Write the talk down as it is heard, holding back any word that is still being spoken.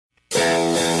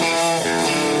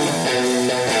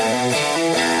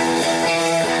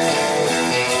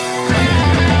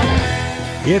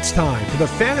It's time for the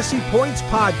Fantasy Points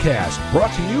Podcast,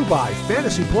 brought to you by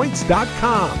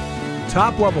FantasyPoints.com.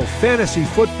 Top-level fantasy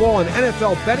football and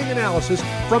NFL betting analysis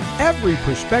from every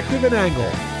perspective and angle,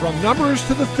 from numbers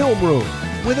to the film room,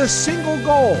 with a single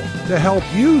goal to help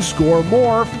you score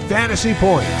more fantasy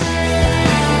points.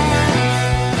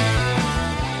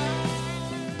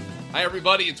 Hi,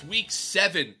 everybody. It's week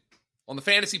 7 on the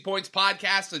Fantasy Points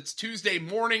Podcast. It's Tuesday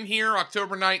morning here,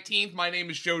 October 19th. My name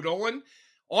is Joe Dolan.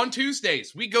 On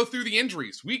Tuesdays, we go through the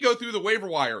injuries. We go through the waiver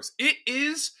wires. It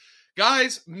is,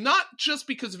 guys, not just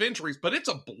because of injuries, but it's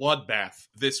a bloodbath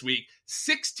this week.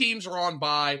 6 teams are on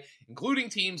bye, including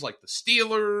teams like the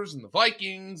Steelers and the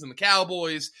Vikings and the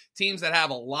Cowboys, teams that have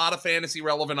a lot of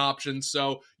fantasy-relevant options.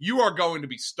 So you are going to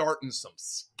be starting some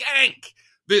skank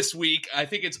this week. I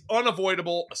think it's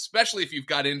unavoidable, especially if you've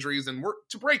got injuries. And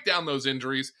to break down those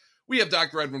injuries, we have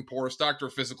Dr. Edwin Porras, Doctor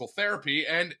of Physical Therapy.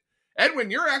 And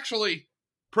Edwin, you're actually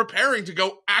preparing to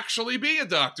go actually be a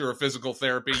doctor of physical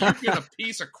therapy. You've been a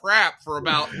piece of crap for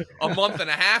about a month and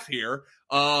a half here.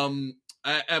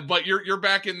 But you're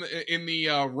back in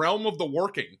the realm of the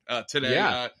working today.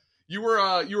 Yeah. You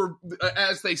were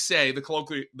as they say,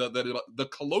 the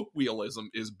colloquialism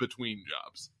is between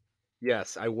jobs.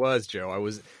 Yes, I was, Joe. I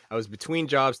was between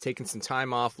jobs, taking some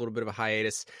time off, a little bit of a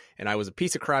hiatus, and I was a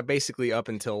piece of crap basically up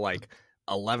until like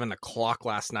 11 o'clock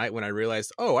last night when I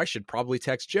realized, I should probably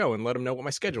text Joe and let him know what my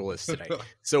schedule is today.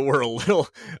 So we're a little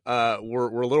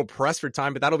we're a little pressed for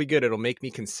time, but that'll be good. It'll make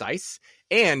me concise.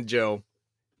 And Joe,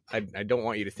 I don't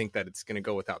want you to think that it's going to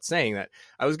go without saying that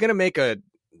I was going to make a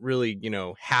really,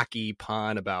 hacky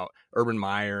pun about Urban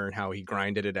Meyer and how he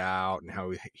grinded it out and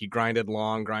how he grinded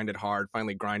long, grinded hard,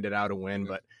 finally grinded out a win.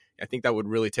 But I think that would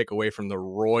really take away from the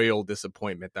royal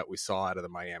disappointment that we saw out of the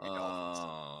Miami Dolphins.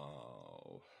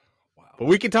 But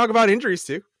we can talk about injuries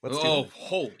too.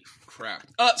 Holy crap.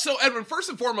 So Edwin, first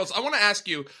and foremost, I want to ask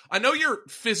you, I know you're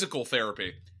physical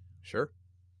therapy. Sure.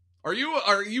 Are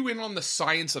you in on the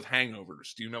science of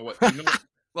hangovers? Do you know what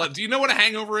a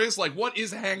hangover is? Like, what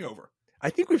is a hangover?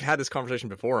 I think we've had this conversation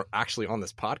before actually on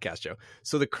this podcast, Joe.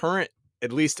 So the current,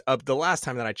 at least of the last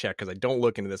time that I checked, because I don't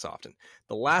look into this often,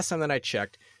 the last time that I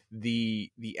checked, the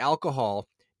alcohol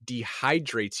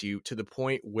dehydrates you to the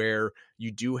point where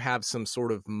you do have some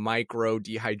sort of micro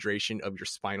dehydration of your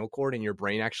spinal cord, and your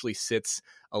brain actually sits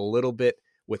a little bit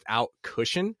without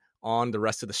cushion on the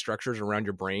rest of the structures around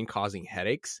your brain, causing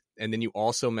headaches. And then you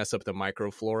also mess up the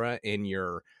microflora in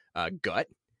your gut,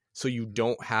 so you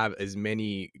don't have as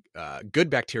many good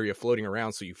bacteria floating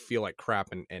around, so you feel like crap,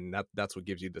 and that's what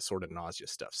gives you the sort of nausea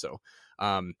stuff. So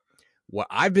what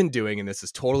I've been doing, and this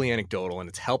is totally anecdotal, and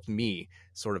it's helped me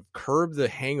sort of curb the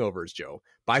hangovers, Joe,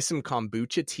 buy some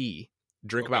kombucha tea,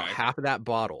 drink about half of that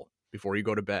bottle before you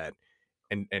go to bed,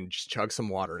 and just chug some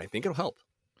water, and I think it'll help.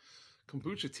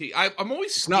 Kombucha tea. I'm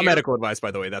always scared. It's not medical advice,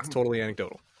 by the way. That's totally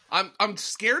anecdotal. I'm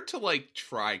scared to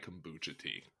try kombucha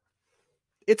tea.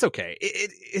 It's okay.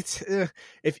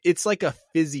 It's like a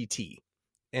fizzy tea,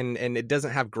 and it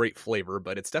doesn't have great flavor,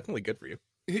 but it's definitely good for you.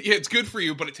 Yeah, it's good for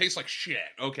you, but it tastes like shit.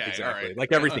 Okay, exactly. All right.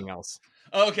 Like everything else.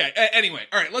 Okay, anyway,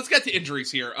 all right, let's get to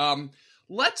injuries here.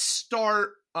 Let's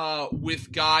start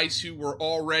with guys who were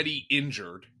already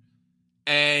injured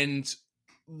and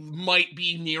might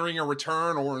be nearing a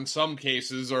return, or in some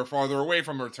cases are farther away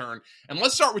from a return. And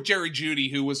let's start with Jerry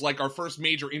Jeudy, who was like our first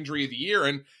major injury of the year,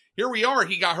 and here we are.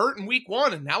 He got hurt in week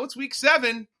 1, and now it's week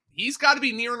 7. He's got to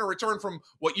be nearing a return from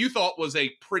what you thought was a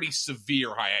pretty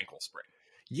severe high ankle sprain.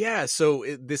 Yeah, so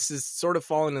this is sort of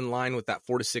falling in line with that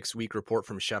 4 to 6 week report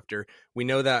from Schefter. We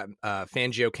know that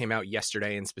Fangio came out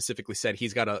yesterday and specifically said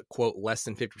he's got a, quote, less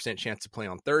than 50% chance to play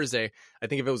on Thursday. I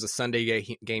think if it was a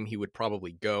Sunday game, he would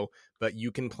probably go. But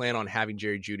you can plan on having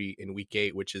Jerry Jeudy in week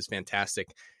 8, which is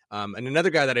fantastic. And another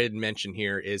guy that I didn't mention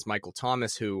here is Michael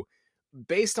Thomas, who,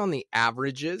 based on the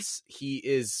averages, he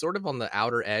is sort of on the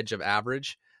outer edge of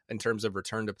average in terms of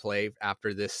return to play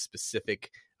after this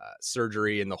specific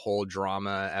surgery and the whole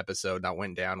drama episode that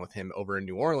went down with him over in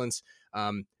New Orleans.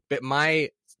 But my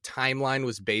timeline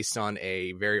was based on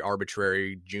a very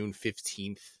arbitrary June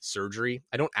 15th surgery.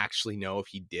 I don't actually know if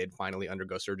he did finally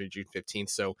undergo surgery June 15th.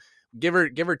 So give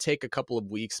or take a couple of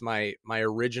weeks. My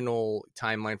original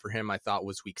timeline for him, I thought,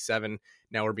 was week 7.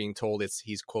 Now we're being told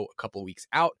he's, quote, a couple of weeks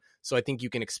out. So I think you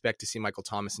can expect to see Michael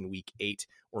Thomas in week 8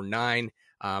 or 9.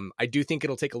 I do think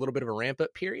it'll take a little bit of a ramp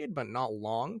up period, but not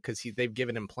long, because they've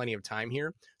given him plenty of time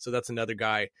here. So that's another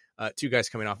guy, 2 guys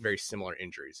coming off very similar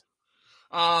injuries.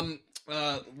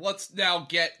 Let's now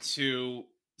get to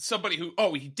somebody who,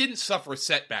 he didn't suffer a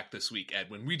setback this week,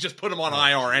 Edwin. We just put him on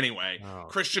IR anyway.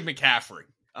 Christian McCaffrey.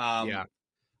 Yeah.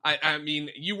 I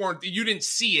mean, you didn't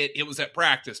see it. It was at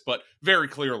practice, but very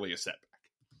clearly a setback.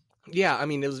 Yeah, I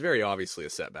mean, it was very obviously a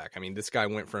setback. I mean, this guy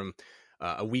went from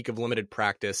a week of limited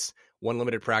practice, one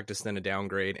limited practice, then a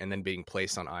downgrade, and then being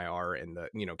placed on IR, and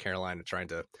Carolina trying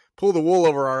to pull the wool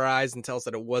over our eyes and tell us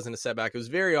that it wasn't a setback. It was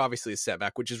very obviously a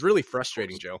setback, which is really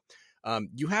frustrating, Joe.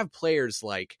 You have players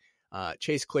like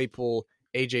Chase Claypool,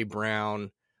 AJ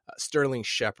Brown, Sterling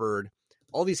Shepard,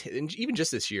 all these, and even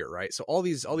just this year, right? So all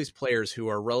these players who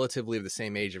are relatively of the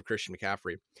same age of Christian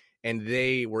McCaffrey, and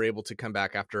they were able to come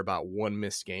back after about one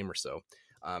missed game or so.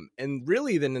 And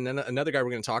really, then another guy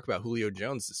we're going to talk about, Julio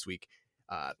Jones, this week.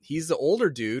 He's the older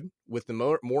dude with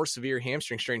the more severe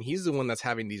hamstring strain. He's the one that's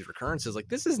having these recurrences. Like,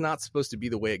 this is not supposed to be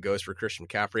the way it goes for Christian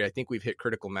McCaffrey. I think we've hit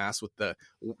critical mass with the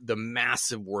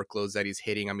massive workloads that he's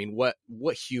hitting. I mean,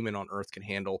 what human on earth can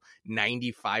handle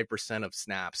 95% of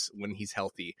snaps when he's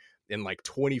healthy and like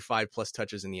 25 plus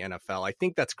touches in the NFL? I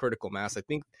think that's critical mass. I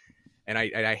think. And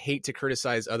I hate to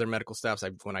criticize other medical staffs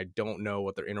when I don't know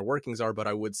what their inner workings are, but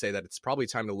I would say that it's probably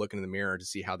time to look into the mirror to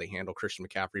see how they handle Christian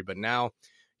McCaffrey. But now,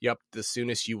 yep, the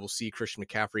soonest you will see Christian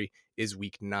McCaffrey is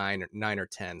week 9 or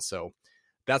 10. So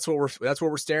that's what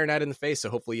we're staring at in the face. So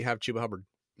hopefully you have Chuba Hubbard.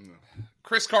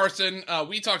 Chris Carson,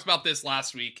 we talked about this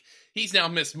last week. He's now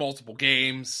missed multiple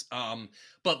games.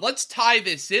 But let's tie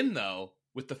this in, though,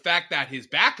 with the fact that his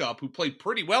backup, who played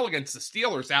pretty well against the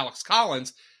Steelers, Alex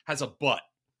Collins, has a butt.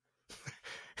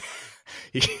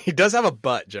 He does have a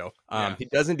butt, Joe. Yeah. He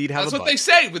does indeed have a butt. That's what they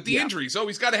say with the injuries. Oh,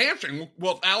 he's got a hamstring.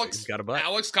 Well, Alex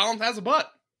Collins has a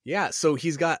butt. Yeah, so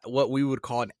he's got what we would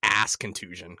call an ass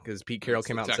contusion, because Pete Carroll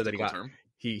came out and said that he got term.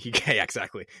 Yeah,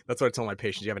 exactly. That's what I tell my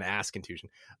patients. You have an ass contusion.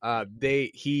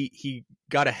 He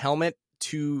got a helmet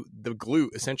to the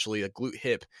glute, essentially a glute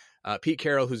hip. Pete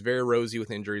Carroll, who's very rosy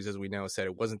with injuries, as we know, said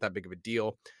it wasn't that big of a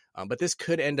deal. But this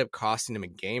could end up costing him a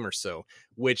game or so,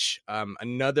 which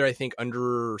another, I think,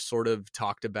 under sort of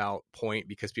talked about point,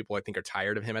 because people, I think, are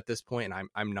tired of him at this point. And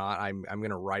I'm not. I'm going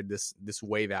to ride this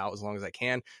wave out as long as I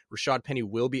can. Rashad Penny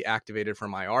will be activated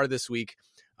from IR this week.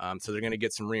 So they're going to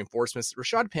get some reinforcements.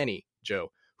 Rashad Penny,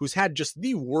 Joe, who's had just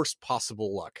the worst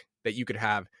possible luck that you could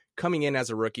have coming in as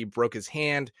a rookie, broke his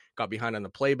hand, got behind on the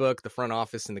playbook. The front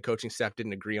office and the coaching staff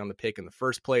didn't agree on the pick in the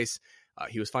first place.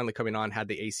 He was finally coming on, had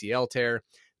the ACL tear.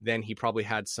 Then he probably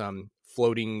had some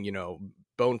floating,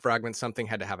 bone fragment, something,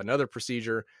 had to have another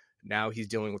procedure. Now he's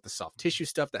dealing with the soft tissue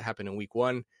stuff that happened in week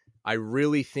 1. I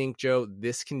really think, Joe,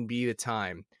 this can be the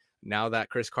time, now that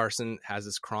Chris Carson has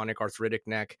this chronic arthritic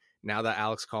neck, now that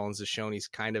Alex Collins has shown he's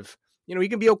kind of, he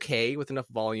can be okay with enough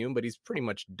volume, but he's pretty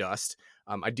much dust.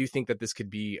 I do think that this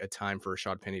could be a time for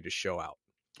Rashad Penny to show out.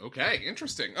 Okay,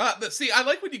 interesting. See, I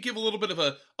like when you give a little bit of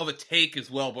a take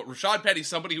as well, but Rashad Penny's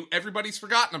somebody who everybody's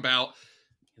forgotten about.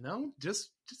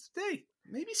 Just hey,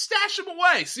 maybe stash him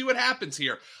away. See what happens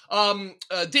here.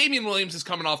 Damian Williams is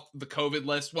coming off the COVID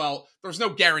list. Well, there's no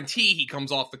guarantee he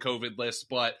comes off the COVID list,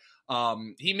 but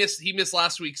he missed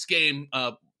last week's game.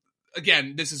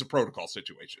 Again, this is a protocol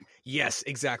situation. Yes,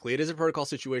 exactly. It is a protocol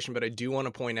situation, but I do want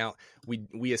to point out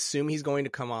we assume he's going to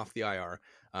come off the IR,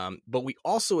 but we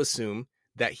also assume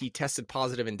that he tested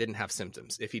positive and didn't have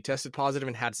symptoms. If he tested positive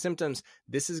and had symptoms,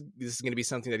 this is going to be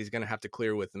something that he's going to have to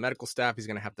clear with the medical staff. He's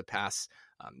going to have to pass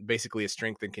basically a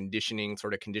strength and conditioning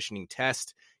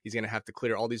test. He's going to have to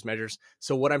clear all these measures.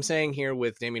 So what I'm saying here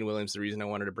with Damian Williams, the reason I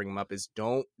wanted to bring him up is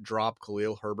don't drop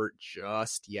Khalil Herbert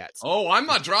just yet. Oh, I'm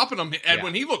not dropping him,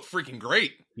 Edwin. Yeah. He looked freaking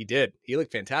great. He did. He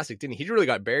looked fantastic, didn't he? He really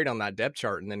got buried on that depth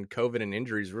chart, and then COVID and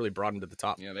injuries really brought him to the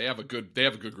top. Yeah, they have a good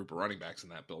group of running backs in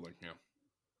that building. Yeah.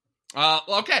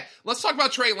 Okay, let's talk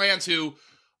about Trey Lance, who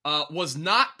was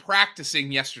not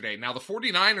practicing yesterday. Now, the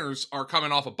 49ers are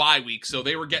coming off a bye week, so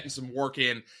they were getting some work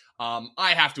in.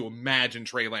 I have to imagine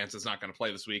Trey Lance is not going to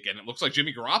play this week, and it looks like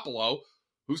Jimmy Garoppolo,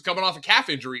 who's coming off a calf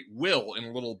injury, will in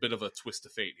a little bit of a twist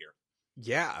of fate here.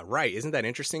 Yeah, right. Isn't that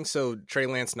interesting? So Trey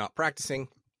Lance not practicing.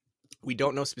 We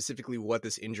don't know specifically what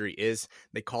this injury is.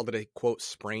 They called it a, quote,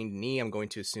 sprained knee. I'm going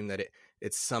to assume that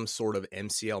it's some sort of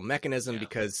MCL mechanism,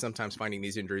 because sometimes finding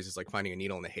these injuries is like finding a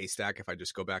needle in a haystack if I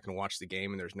just go back and watch the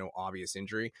game and there's no obvious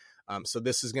injury. So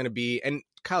this is going to be, and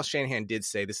Kyle Shanahan did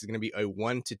say this is going to be a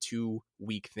 1 to 2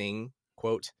 week thing,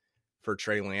 quote, for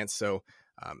Trey Lance. So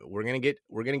we're going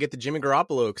to get the Jimmy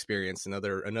Garoppolo experience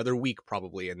another week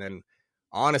probably. And then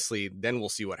honestly, then we'll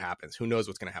see what happens. Who knows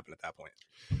what's going to happen at that point.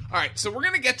 All right, so we're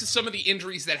going to get to some of the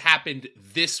injuries that happened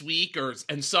this week,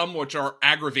 and some which are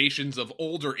aggravations of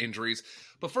older injuries.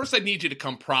 But first, I need you to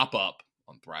come prop up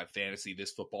on Thrive Fantasy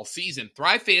this football season.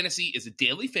 Thrive Fantasy is a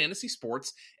daily fantasy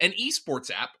sports and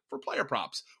esports app for player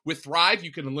props. With Thrive,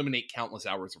 you can eliminate countless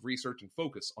hours of research and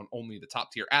focus on only the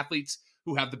top-tier athletes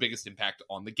who have the biggest impact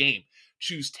on the game.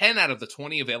 Choose 10 out of the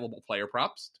 20 available player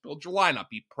props to build your lineup.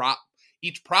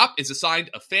 Each prop is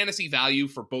assigned a fantasy value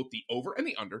for both the over and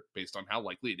the under based on how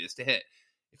likely it is to hit.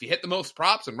 If you hit the most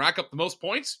props and rack up the most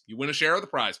points, you win a share of the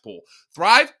prize pool.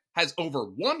 Thrive has over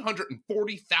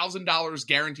 $140,000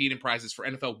 guaranteed in prizes for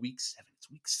NFL Week 7. It's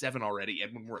Week 7 already,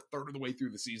 and when we're a third of the way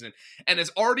through the season, and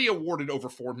has already awarded over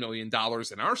 $4 million.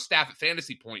 And our staff at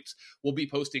Fantasy Points will be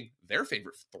posting their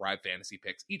favorite Thrive fantasy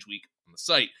picks each week on the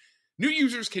site. New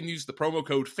users can use the promo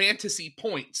code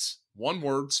FANTASYPOINTS, one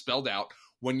word spelled out,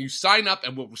 when you sign up,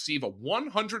 and will receive a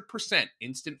 100%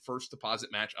 instant first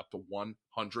deposit match up to $100.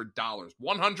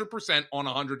 100% on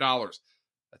 $100.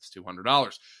 That's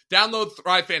 $200. Download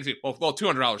Thrive Fantasy. Well,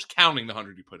 $200 counting the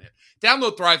 100 you put in.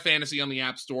 Download Thrive Fantasy on the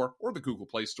App Store or the Google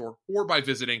Play Store, or by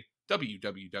visiting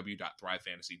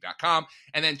www.thrivefantasy.com,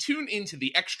 and then tune into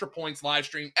the Extra Points live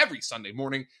stream every Sunday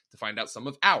morning to find out some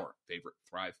of our favorite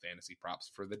Thrive Fantasy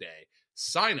props for the day.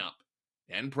 Sign up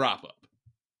and prop up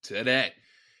today.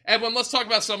 Edwin, let's talk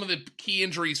about some of the key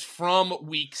injuries from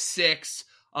Week 6.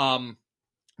 The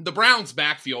Browns'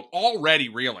 backfield already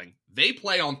reeling. They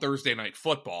play on Thursday Night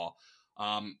Football.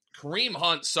 Kareem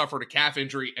Hunt suffered a calf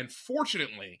injury, and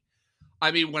fortunately, I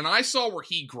mean, when I saw where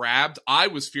he grabbed, I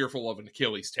was fearful of an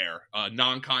Achilles tear, a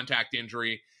non-contact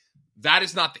injury. That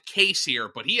is not the case here,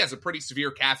 but he has a pretty severe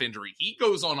calf injury. He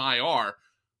goes on IR.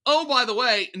 Oh, by the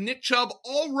way, Nick Chubb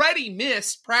already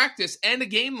missed practice and a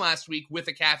game last week with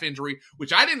a calf injury,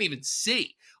 which I didn't even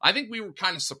see. I think we were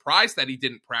kind of surprised that he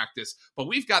didn't practice, but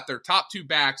we've got their top two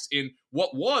backs in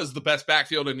what was the best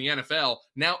backfield in the NFL,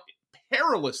 now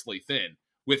perilously thin,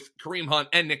 with Kareem Hunt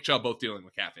and Nick Chubb both dealing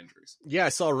with calf injuries. Yeah, I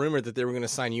saw a rumor that they were going to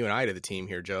sign you and I to the team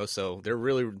here, Joe, so they're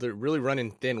really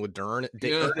running thin with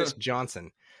Ernest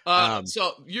Johnson.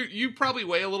 So you probably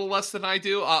weigh a little less than I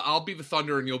do. I'll be the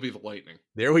Thunder and you'll be the Lightning.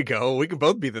 There we go. We can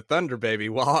both be the Thunder, baby.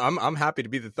 Well, I'm happy to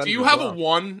be the Thunder. Do you have a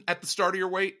 1 at the start of your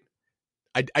weight?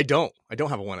 I don't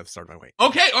have a 1 at the start of my weight.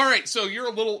 Okay, all right. So you're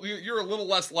a little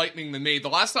less Lightning than me. The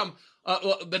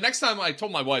next time I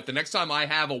told my wife, the next time I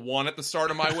have a 1 at the start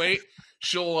of my weight,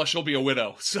 she'll be a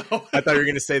widow. So I thought you were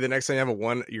going to say the next time you have a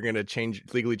 1, you're going to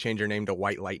legally change your name to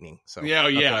White Lightning. So yeah. I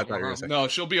thought you were gonna say. No,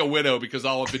 she'll be a widow because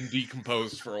I'll have been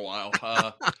decomposed for a while.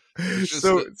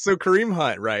 So Kareem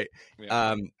Hunt, right?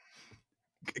 Yeah.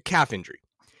 Calf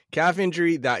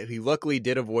injury that he luckily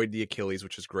did avoid the Achilles,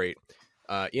 which is great.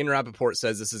 Ian Rappaport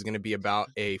says this is going to be about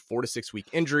a 4 to 6 week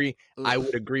injury. Oof. I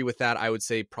would agree with that. I would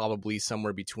say probably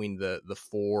somewhere between the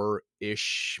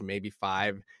 4-ish, maybe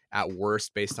 5 at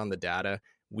worst, based on the data.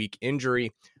 Week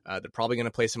injury. They're probably going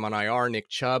to place him on IR. Nick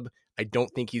Chubb, I don't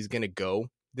think he's going to go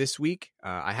this week.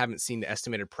 I haven't seen the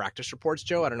estimated practice reports,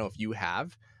 Joe. I don't know if you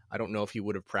have. I don't know if he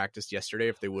would have practiced yesterday,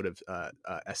 if they would have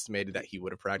estimated that he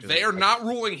would have practiced. They are not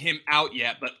ruling him out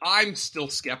yet, but I'm still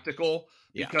skeptical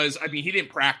because, I mean, he didn't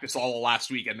practice all of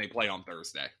last week and they play on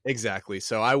Thursday. Exactly.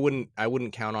 So I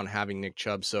wouldn't count on having Nick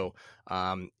Chubb. So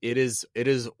it is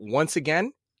once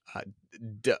again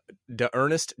the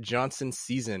Ernest Johnson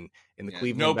season in the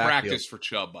Cleveland No backfield. practice for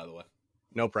Chubb, by the way.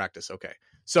 No practice. Okay.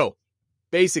 So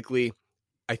basically,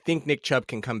 I think Nick Chubb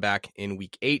can come back in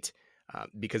week 8.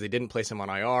 Because they didn't place him on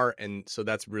IR, and so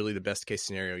that's really the best case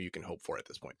scenario you can hope for at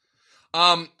this point.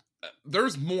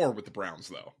 There's more with the Browns,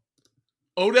 though.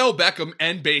 Odell Beckham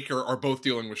and Baker are both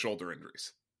dealing with shoulder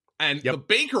injuries. And the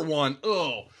Baker one,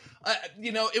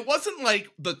 it wasn't like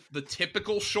the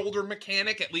typical shoulder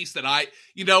mechanic, at least that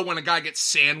when a guy gets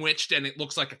sandwiched and it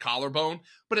looks like a collarbone,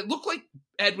 but it looked like,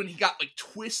 Ed, when he got like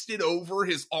twisted over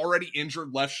his already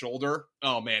injured left shoulder.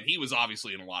 Oh man, he was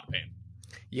obviously in a lot of pain.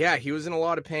 Yeah, he was in a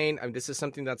lot of pain. I mean, this is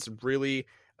something that's really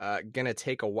going to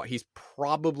take a while. He's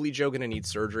probably, Joe, going to need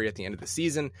surgery at the end of the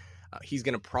season. He's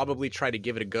going to probably try to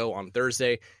give it a go on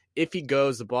Thursday. If he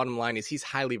goes, the bottom line is he's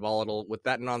highly volatile. With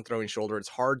that non-throwing shoulder, it's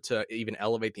hard to even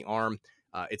elevate the arm.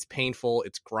 It's painful.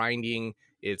 It's grinding.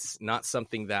 It's not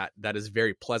something that is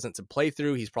very pleasant to play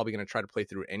through. He's probably going to try to play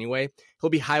through it anyway. He'll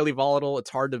be highly volatile. It's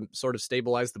hard to sort of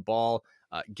stabilize the ball.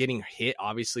 Getting hit,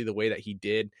 obviously, the way that he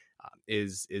did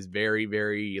is very,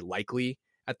 very likely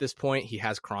at this point. He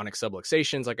has chronic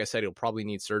subluxations. Like I said, he'll probably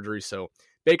need surgery. So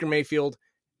Baker Mayfield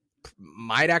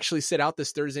might actually sit out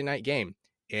this Thursday night game.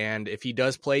 And if he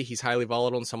does play, he's highly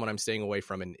volatile and someone I'm staying away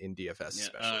from in DFS,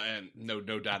 especially. And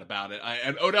no doubt about it.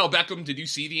 And Odell Beckham, did you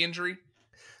see the injury?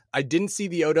 I didn't see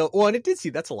the Odell. Well, and it did see.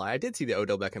 That's a lie. I did see the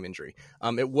Odell Beckham injury.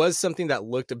 It was something that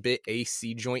looked a bit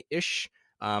AC joint-ish.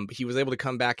 But he was able to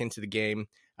come back into the game.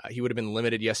 He would have been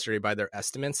limited yesterday by their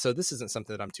estimates. So this isn't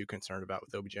something that I'm too concerned about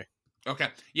with OBJ. Okay.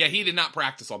 Yeah, he did not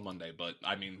practice on Monday, but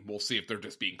I mean, we'll see if they're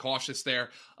just being cautious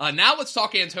there. Now let's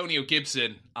talk Antonio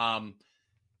Gibson.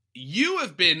 You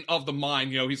have been of the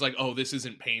mind, he's like, oh, this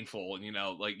isn't painful. And,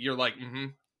 you're like, mm-hmm.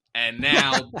 And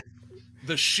now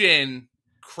the shin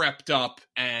crept up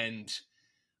and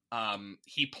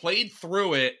he played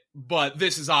through it, but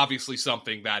this is obviously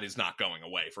something that is not going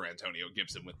away for Antonio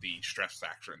Gibson with the stress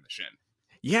fracture in the shin.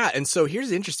 Yeah, and so here's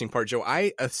the interesting part, Joe.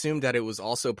 I assumed that it was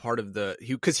also part of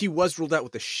because he was ruled out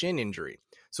with the shin injury,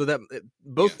 so that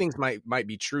both things might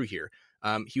be true here.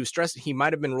 He was stressed. He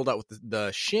might have been ruled out with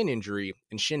the shin injury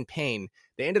and shin pain.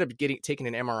 They ended up taking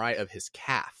an MRI of his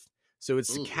calf, so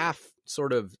it's the calf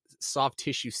sort of soft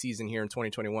tissue season here in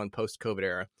 2021 post-COVID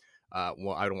era.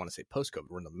 Well, I don't want to say post-COVID.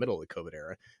 We're in the middle of the COVID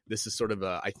era. This is sort of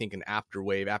I think an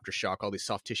afterwave, aftershock, all these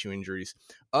soft tissue injuries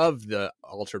of the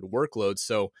altered workload.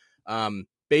 So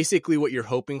basically what you're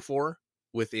hoping for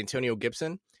with Antonio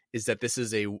Gibson is that this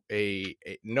is a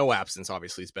no absence,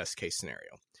 obviously, is best case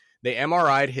scenario. They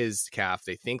MRI'd his calf.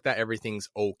 They think that everything's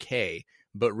okay,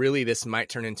 but really this might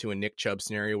turn into a Nick Chubb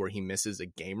scenario where he misses a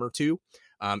game or two.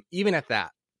 Even at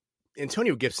that,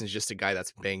 Antonio Gibson's just a guy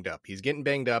that's banged up. He's getting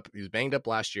banged up. He was banged up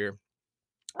last year.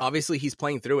 Obviously, he's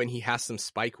playing through and he has some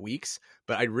spike weeks,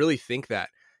 but I really think that,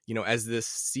 as this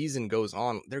season goes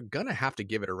on, they're going to have to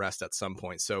give it a rest at some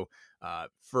point. So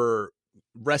for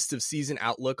rest of season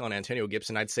outlook on Antonio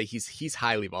Gibson, I'd say he's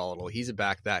highly volatile. He's a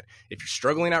back that if you're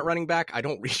struggling at running back, I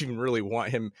don't even really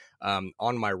want him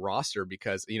on my roster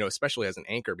because, especially as an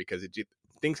anchor, because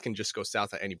things can just go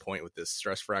south at any point with this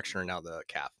stress fracture and now the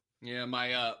calf. Yeah,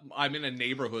 I'm in a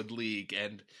neighborhood league,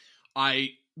 and I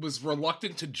was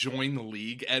reluctant to join the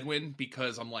league, Edwin,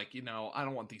 because I'm like, I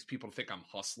don't want these people to think I'm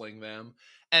hustling them.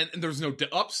 And there's no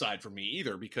upside for me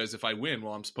either, because if I win,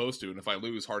 well, I'm supposed to. And if I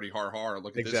lose, hardy har har,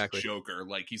 look at this joker.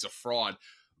 Like, he's a fraud.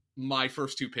 My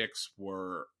first two picks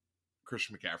were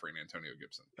Christian McCaffrey and Antonio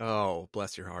Gibson. Oh,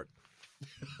 bless your heart.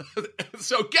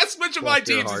 So guess which of my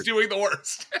teams is doing the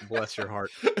worst? Bless your heart.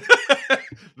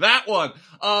 That one.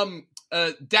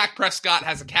 Dak Prescott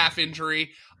has a calf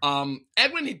injury.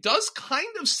 Edwin, it does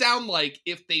kind of sound like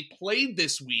if they played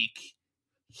this week,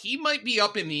 he might be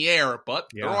up in the air, but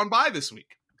they're on bye this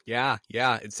week. Yeah.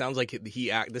 It sounds like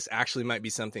this actually might be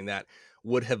something that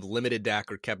would have limited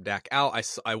Dak or kept Dak out.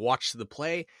 I watched the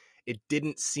play. It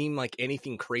didn't seem like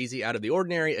anything crazy out of the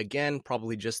ordinary. Again,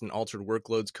 probably just an altered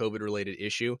workloads, COVID-related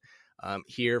issue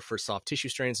here for soft tissue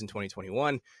strains in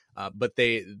 2021. But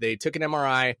they took an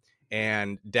MRI,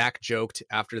 and Dak joked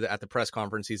at the press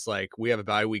conference. He's like, "We have a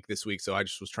bye week this week, so I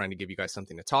just was trying to give you guys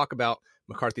something to talk about."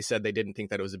 McCarthy said they didn't think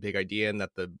that it was a big idea and that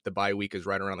the bye week is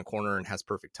right around the corner and has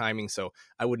perfect timing. So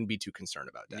I wouldn't be too concerned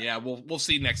about that. Yeah, we'll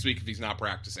see next week if he's not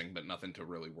practicing, but nothing to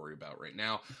really worry about right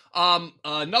now.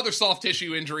 Another soft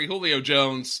tissue injury, Julio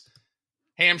Jones,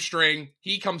 hamstring.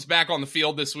 He comes back on the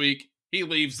field this week. He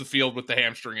leaves the field with the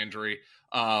hamstring injury.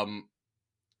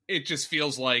 It just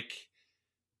feels like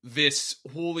this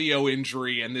Julio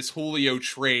injury and this Julio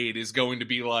trade is going to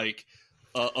be like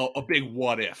a big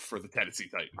what if for the Tennessee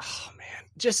Titans. Oh man,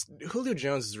 just Julio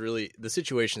Jones is really, the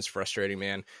situation is frustrating,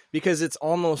 man, because it's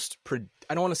almost,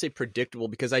 I don't want to say predictable,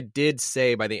 because I did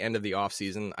say by the end of the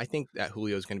offseason, I think that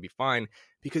Julio is going to be fine,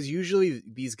 because usually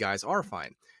these guys are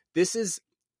fine.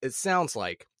 It sounds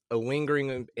like a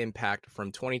lingering impact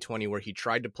from 2020 where he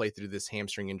tried to play through this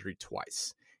hamstring injury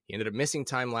twice. He ended up missing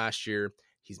time last year.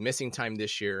 He's missing time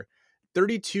this year.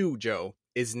 32, Joe,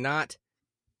 is not,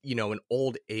 an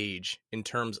old age in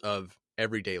terms of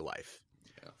everyday life.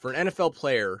 Yeah. For an NFL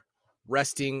player,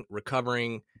 resting,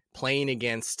 recovering, playing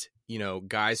against,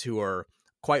 guys who are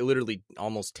quite literally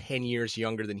almost 10 years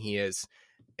younger than he is,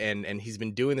 and he's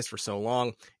been doing this for so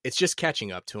long, it's just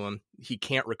catching up to him. He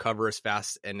can't recover as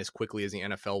fast and as quickly as the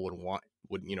NFL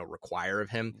would require of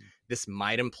him. This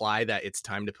might imply that it's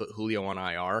time to put Julio on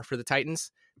IR for the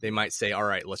Titans. They might say, all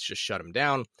right, let's just shut him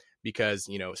down because,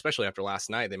 especially after last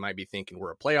night, they might be thinking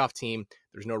we're a playoff team.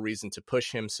 There's no reason to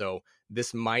push him. So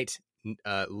this might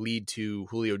lead to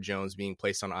Julio Jones being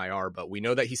placed on IR, but we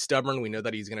know that he's stubborn. We know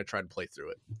that he's going to try to play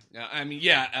through it.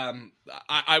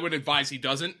 I would advise he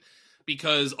doesn't,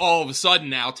 because all of a sudden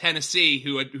now Tennessee,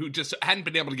 who just hadn't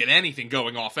been able to get anything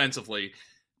going offensively,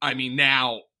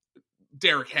 now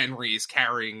Derrick Henry is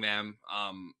carrying them.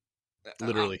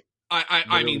 Literally.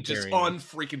 Just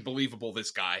unfreaking believable,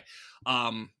 this guy.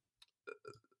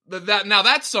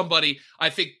 That's somebody I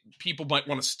think people might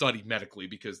want to study medically,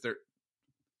 because the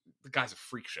guy's a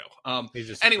freak show.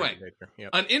 Anyway,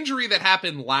 an injury that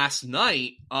happened last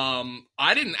night.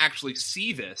 I didn't actually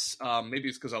see this. Maybe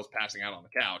it's because I was passing out on the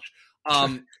couch.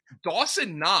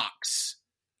 Dawson Knox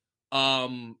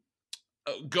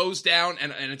goes down,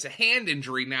 and it's a hand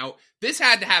injury. Now, this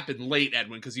had to happen late,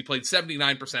 Edwin, because he played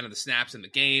 79% of the snaps in the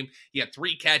game. He had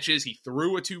 3 catches. He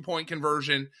threw a 2-point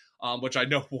conversion, which I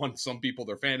know won some people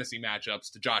their fantasy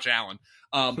matchups to Josh Allen.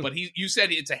 But you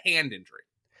said it's a hand injury.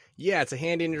 Yeah, it's a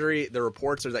hand injury. The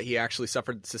reports are that he actually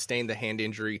sustained the hand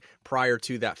injury prior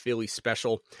to that Philly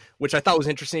special, which I thought was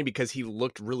interesting because he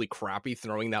looked really crappy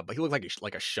throwing that, but he looked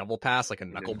like a shovel pass, like a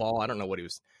knuckleball. I don't know what he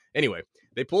was. Anyway,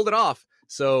 they pulled it off.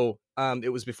 So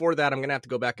it was before that. I'm going to have to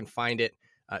go back and find it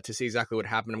to see exactly what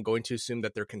happened. I'm going to assume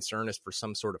that their concern is for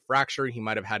some sort of fracture. He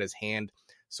might have had his hand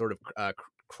sort of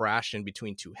crash in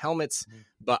between two helmets,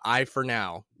 but I, for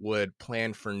now, would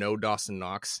plan for no Dawson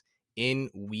Knox in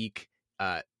week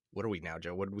what are we now,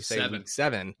 Joe? What did we say? 7. Week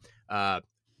 7.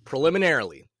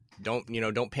 Preliminarily,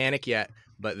 don't panic yet,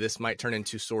 but this might turn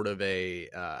into sort of a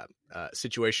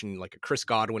situation like a Chris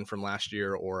Godwin from last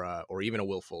year, or even a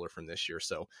Will Fuller from this year.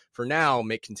 So for now,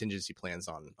 make contingency plans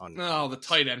on. No, the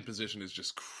tight end position is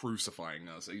just crucifying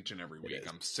us each and every week.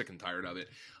 I'm sick and tired of it.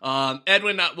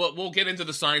 Edwin, we'll get into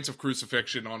the science of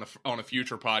crucifixion on a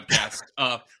future podcast.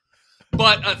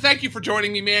 But thank you for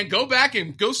joining me, man. Go back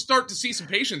and go start to see some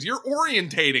patients. You're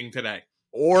orientating today.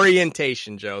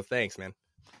 Orientation, Joe. Thanks, man.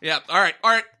 Yeah. All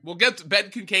right. We'll get to Ben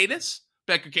Kincaidis.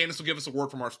 Ben Kincaidis will give us a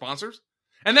word from our sponsors.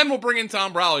 And then we'll bring in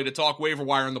Tom Browley to talk waiver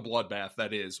wire and the bloodbath.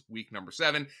 That is week number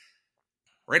 7.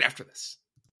 Right after this.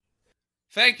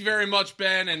 Thank you very much,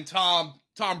 Ben and Tom.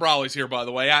 Tom Browley's here, by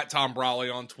the way, at Tom Browley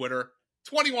on Twitter.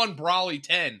 21 Browley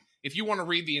 10 if you want to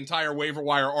read the entire waiver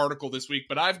wire article this week.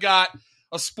 But I've got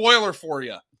a spoiler for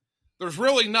you. There's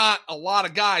really not a lot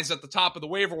of guys at the top of the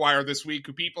waiver wire this week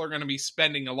who people are going to be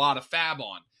spending a lot of fab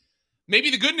on. Maybe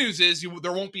the good news is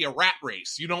there won't be a rat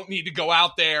race. You don't need to go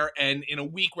out there and in a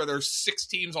week where there's 6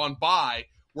 teams on bye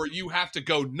where you have to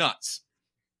go nuts.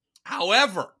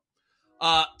 However,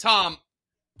 Tom,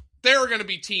 there are going to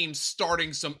be teams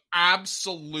starting some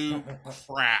absolute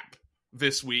crap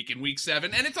this week in week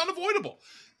 7, and it's unavoidable.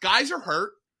 Guys are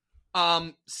hurt.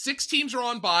 6 teams are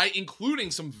on bye,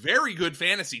 including some very good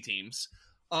fantasy teams.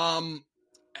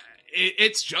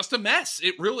 It's just a mess.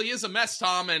 It really is a mess,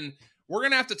 Tom, and we're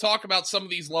going to have to talk about some of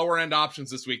these lower end options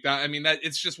this week.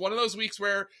 It's just one of those weeks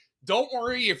where don't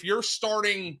worry if you're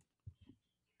starting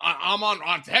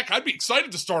heck, I'd be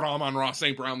excited to start Amon-Ra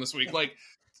St. Brown this week. Like,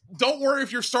 don't worry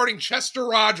if you're starting Chester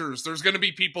Rogers. There's going to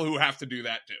be people who have to do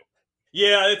that too.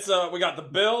 Yeah, it's we got the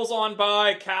Bills on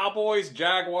bye, Cowboys,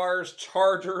 Jaguars,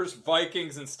 Chargers,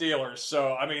 Vikings, and Steelers.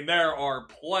 So, there are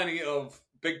plenty of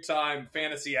big-time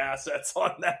fantasy assets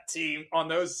on that team, on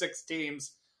those 6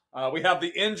 teams. We have the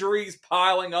injuries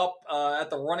piling up at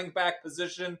the running back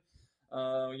position.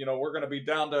 We're going to be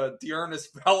down to Dearness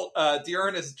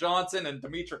Johnson and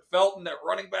Demetric Felton at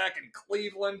running back in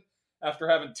Cleveland after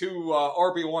having 2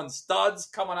 RB1 studs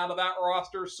coming out of that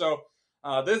roster. So,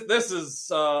 this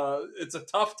is it's a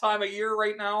tough time of year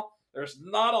right now. There's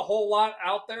not a whole lot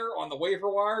out there on the waiver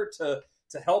wire to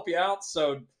help you out.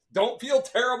 So don't feel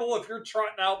terrible if you're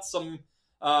trotting out some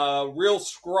real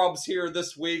scrubs here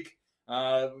this week.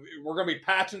 We're going to be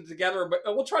patching it together, but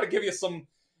we'll try to give you some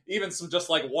just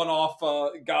like one-off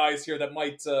guys here that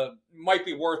might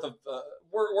be worth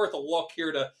a look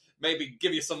here to maybe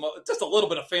give you some just a little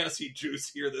bit of fantasy juice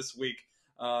here this week.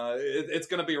 It's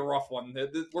going to be a rough one.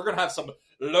 We're going to have some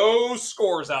low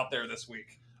scores out there this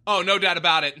week. Oh, no doubt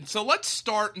about it. So let's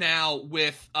start now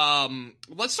with a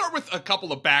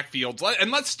couple of backfields, and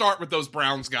let's start with those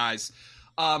Browns guys.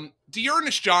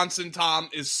 Dearness Johnson, Tom,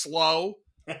 is slow,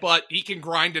 but he can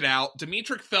grind it out.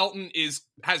 Demetric Felton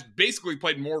has basically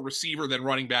played more receiver than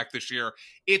running back this year.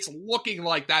 It's looking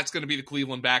like that's going to be the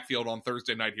Cleveland backfield on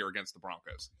Thursday night here against the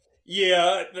Broncos.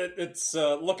 Yeah, it's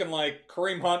looking like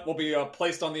Kareem Hunt will be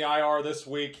placed on the IR this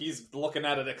week. He's looking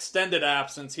at an extended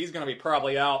absence. He's going to be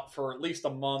probably out for at least a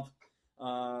month.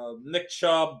 Nick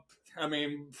Chubb,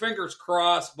 fingers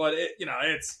crossed, but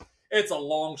it's a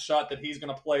long shot that he's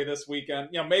going to play this weekend.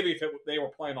 Maybe if they were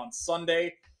playing on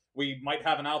Sunday, we might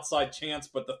have an outside chance,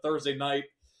 but the Thursday night,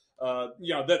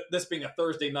 this being a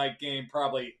Thursday night game,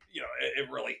 probably, it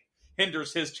really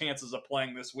hinders his chances of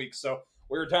playing this week. So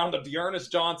we're down to Dearness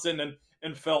Johnson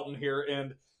and Felton here,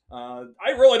 and I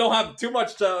really don't have too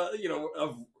much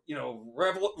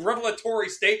revelatory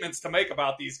statements to make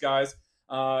about these guys.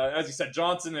 As you said,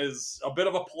 Johnson is a bit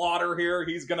of a plotter here.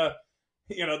 He's gonna,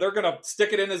 they're gonna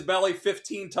stick it in his belly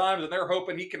 15 times, and they're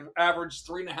hoping he can average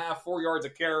 3.5-4 yards a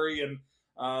carry, and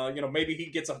maybe he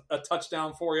gets a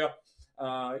touchdown for you.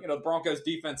 The Broncos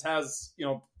defense has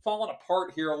fallen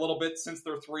apart here a little bit since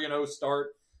their 3-0 start.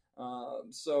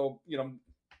 The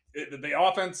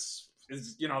offense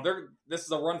is, this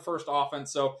is a run-first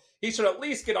offense, so he should at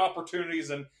least get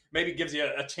opportunities and maybe gives you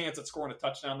a chance at scoring a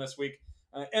touchdown this week.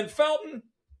 And Felton,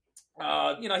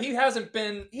 he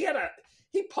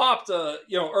popped,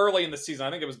 early in the season. I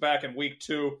think it was back in week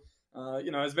 2.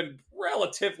 Has been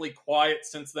relatively quiet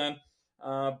since then.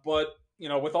 But,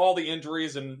 with all the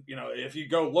injuries, and if you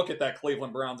go look at that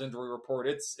Cleveland Browns injury report,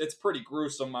 it's pretty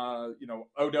gruesome.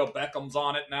 Odell Beckham's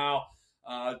on it now.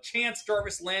 Chance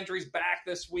Jarvis Landry's back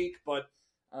this week, but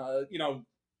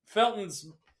Felton's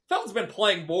been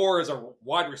playing more as a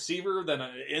wide receiver than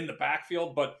in the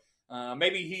backfield, but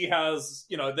maybe he has,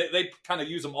 they kind of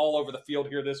use him all over the field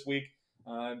here this week.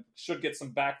 Should get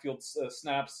some backfield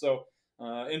snaps. So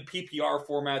in PPR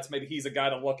formats, maybe he's a guy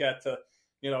to look at to,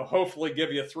 hopefully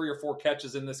give you 3 or 4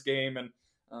 catches in this game and,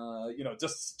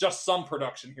 just some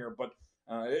production here. But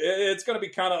it's going to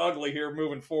be kind of ugly here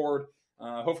moving forward.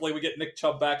 Hopefully we get Nick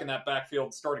Chubb back in that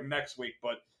backfield starting next week,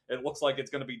 but it looks like it's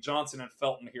going to be Johnson and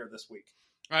Felton here this week.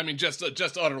 I mean, just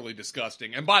utterly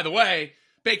disgusting. And by the way,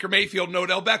 Baker Mayfield and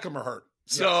Odell Beckham are hurt.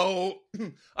 So,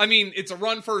 yes. I mean, it's a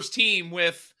run-first team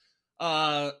with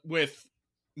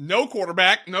no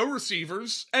quarterback, no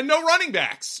receivers, and no running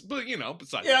backs. But,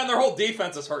 besides and their whole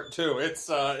defense is hurt, too. It's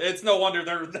no wonder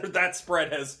that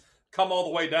spread has come all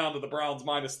the way down to the Browns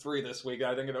 -3 this week.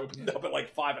 I think it opened up at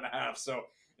like 5.5. So,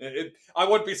 I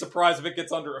wouldn't be surprised if it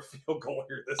gets under a field goal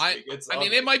here this week.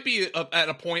 It might be at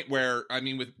a point where,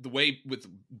 with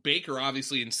Baker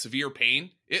obviously in severe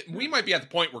pain, we might be at the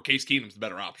point where Case Keenum's the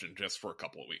better option just for a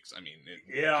couple of weeks.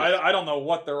 I don't know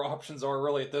what their options are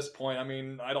really at this point.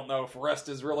 I don't know if rest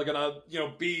is really going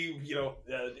to, be,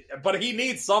 but he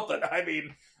needs something.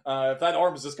 If that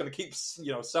arm is just going to keep,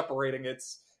 separating,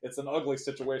 it's an ugly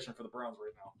situation for the Browns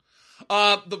right now.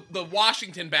 The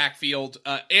Washington backfield,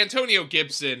 Antonio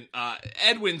Gibson,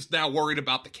 Edwin's now worried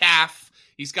about the calf.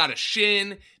 He's got a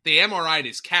shin. They MRI'd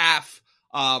his calf.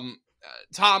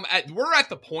 Tom, we're at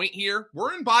the point here.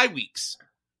 We're in bye weeks.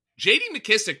 J.D.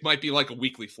 McKissick might be like a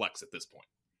weekly flex at this point.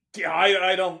 Yeah,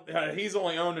 I don't. He's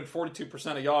only owned in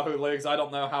 42% of Yahoo leagues. I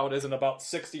don't know how it isn't about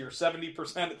 60 or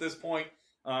 70% at this point.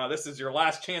 This is your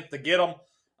last chance to get him.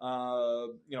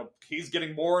 He's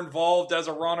getting more involved as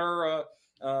a runner.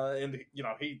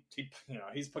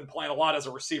 He's been playing a lot as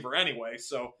a receiver anyway.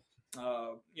 So,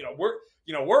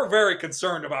 we're very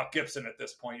concerned about Gibson at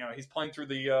this point. He's playing through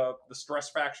the stress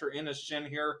fracture in his shin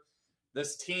here.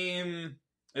 This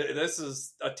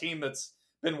is a team that's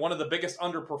been one of the biggest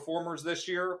underperformers this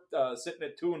year, sitting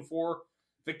at 2-4.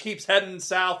 If it keeps heading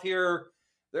south here,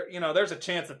 there's a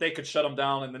chance that they could shut them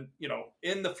down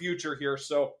in the future here.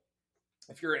 So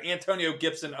if you're an Antonio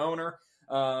Gibson owner,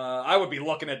 I would be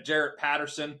looking at Jarrett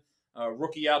Patterson,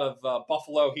 rookie out of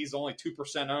Buffalo. He's only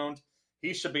 2% owned.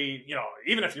 He should be,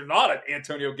 even if you're not an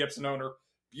Antonio Gibson owner,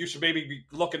 you should maybe be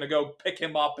looking to go pick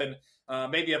him up and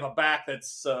maybe have a back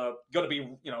that's going to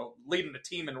be, leading the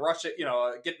team and rush it,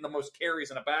 getting the most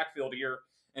carries in a backfield here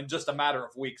in just a matter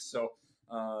of weeks. So,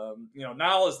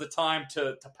 now is the time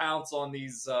to pounce on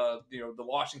these, the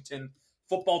Washington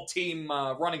football team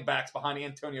running backs behind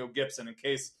Antonio Gibson in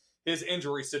case his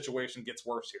injury situation gets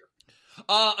worse here.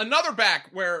 Another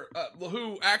back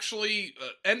who actually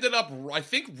ended up, I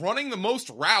think, running the most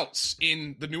routes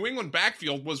in the New England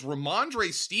backfield was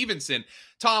Ramondre Stevenson.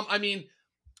 Tom,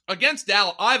 against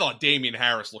Dallas, I thought Damian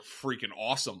Harris looked freaking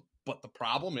awesome, but the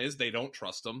problem is they don't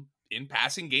trust him in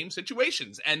passing game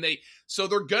situations, so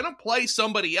they're gonna play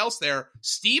somebody else there.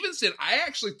 Stevenson, I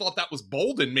actually thought that was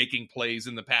Bolden making plays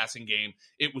in the passing game.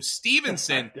 It was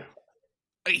Stevenson.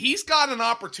 He's got an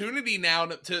opportunity now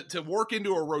to work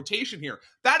into a rotation here.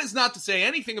 That is not to say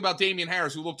anything about Damian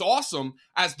Harris, who looked awesome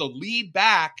as the lead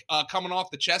back coming off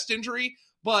the chest injury,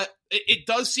 but it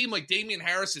does seem like Damian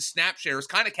Harris's snap share is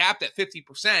kind of capped at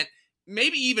 50%,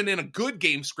 maybe even in a good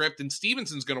game script, and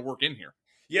Stevenson's going to work in here.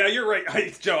 Yeah, you're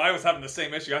right. Joe, I was having the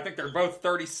same issue. I think they're both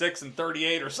 36 and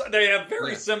 38, or so. They have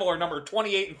very similar number,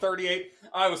 28 and 38.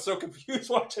 I was so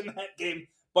confused watching that game.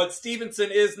 But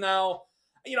Stevenson is now...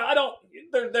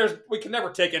 we can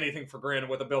never take anything for granted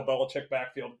with a Bill Belichick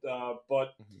backfield,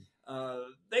 but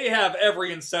they have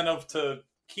every incentive to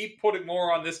keep putting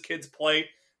more on this kid's plate.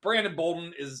 Brandon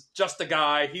Bolden is just a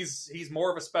guy. He's more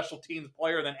of a special teams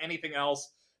player than anything else.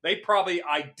 They probably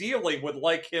ideally would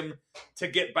like him to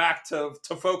get back to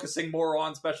focusing more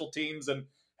on special teams and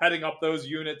heading up those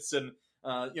units and,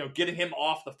 getting him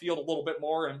off the field a little bit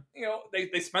more. And,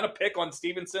 they spent a pick on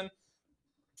Stevenson.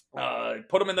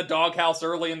 Put him in the doghouse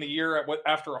early in the year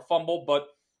after a fumble, but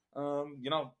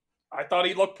I thought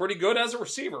he looked pretty good as a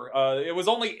receiver. It was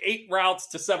only 8 routes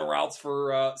to 7 routes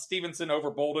for Stevenson over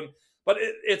Bolden, but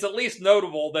it's at least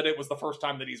notable that it was the first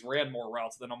time that he's run more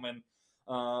routes than him,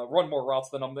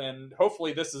 and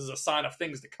hopefully this is a sign of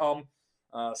things to come.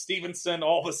 Stevenson,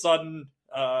 all of a sudden,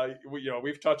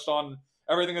 we've touched on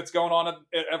everything that's going on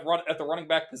at the running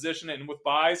back position, and with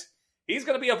buys, he's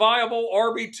going to be a viable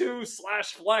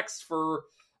RB2/flex for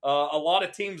a lot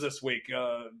of teams this week.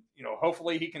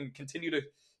 Hopefully he can continue to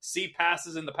see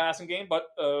passes in the passing game, but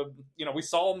we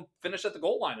saw him finish at the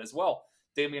goal line as well.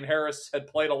 Damian Harris had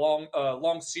played a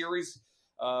long series,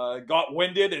 got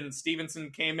winded, and Stevenson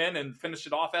came in and finished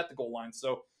it off at the goal line.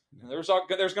 So there's going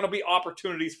to be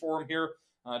opportunities for him here.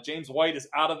 James White is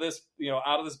out of this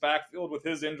backfield with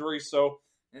his injury. So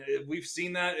we've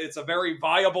seen that it's a very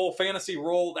viable fantasy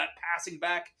role, that passing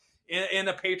back in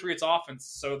the Patriots offense.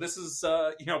 So this is,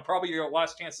 probably your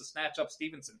last chance to snatch up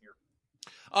Stevenson here.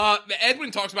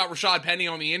 Edwin talks about Rashad Penny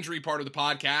on the injury part of the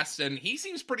podcast, and he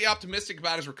seems pretty optimistic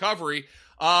about his recovery.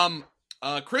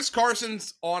 Chris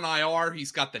Carson's on IR.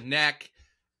 He's got the neck.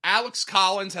 Alex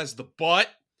Collins has the butt.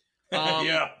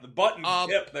 The butt and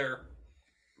hip there.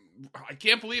 I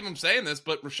can't believe I'm saying this,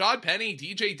 but Rashad Penny,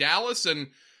 DJ Dallas, and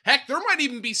heck, there might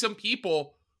even be some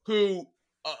people who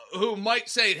might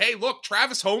say, hey, look,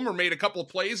 Travis Homer made a couple of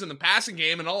plays in the passing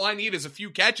game, and all I need is a few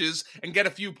catches and get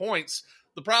a few points.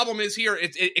 The problem is here,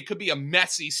 it could be a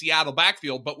messy Seattle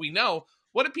backfield, but we know,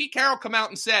 what did Pete Carroll come out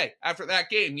and say after that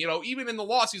game? Even in the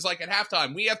loss, he's like, at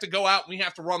halftime, we have to go out and we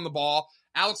have to run the ball.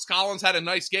 Alex Collins had a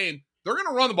nice game. They're going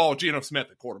to run the ball with Geno Smith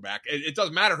at quarterback. It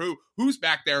doesn't matter who's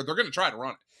back there. They're going to try to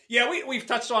run it. Yeah, we've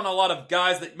touched on a lot of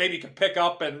guys that maybe can pick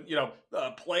up and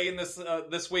play in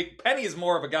this week. Penny is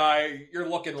more of a guy you're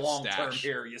looking long term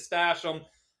here. You stash him.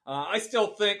 I still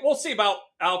think we'll see about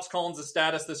Alex Collins'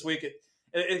 status this week.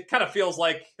 It kind of feels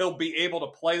like he'll be able to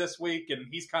play this week, and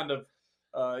he kind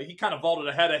of vaulted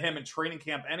ahead of him in training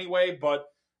camp anyway. But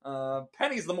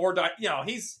Penny's the more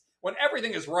he's when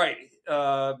everything is right.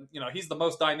 He's the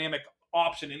most dynamic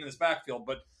option in this backfield,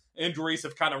 but injuries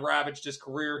have kind of ravaged his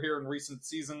career here in recent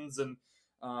seasons. And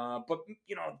but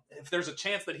if there's a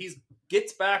chance that he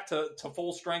gets back to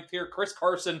full strength here, Chris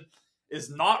Carson is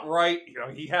not right.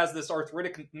 He has this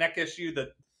arthritic neck issue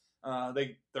that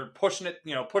they're pushing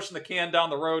the can down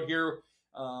the road here,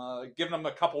 giving him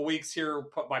a couple weeks here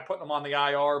by putting him on the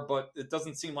IR, but it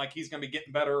doesn't seem like he's going to be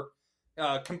getting better,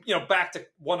 back to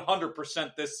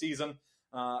 100% this season.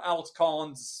 Alex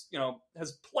Collins,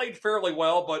 has played fairly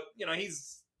well, but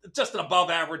he's just an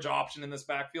above average option in this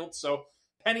backfield. So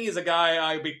Penny is a guy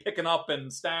I'd be picking up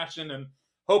and stashing and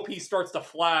hope he starts to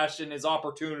flash in his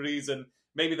opportunities. And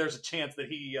maybe there's a chance that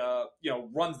he,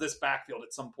 runs this backfield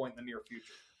at some point in the near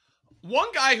future. One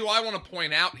guy who I want to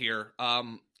point out here,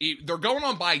 they're going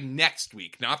on by next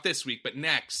week, not this week, but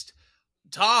next.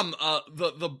 Tom,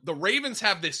 the Ravens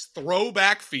have this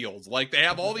throwback field. Like, they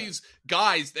have all these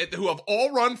guys who have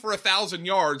all run for 1,000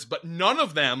 yards, but none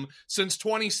of them since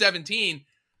 2017.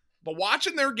 But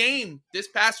watching their game this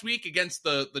past week against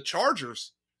the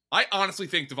Chargers, I honestly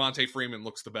think Devontae Freeman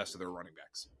looks the best of their running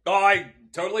backs. Oh, I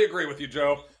totally agree with you,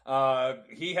 Joe.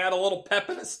 He had a little pep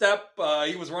in his step.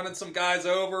 He was running some guys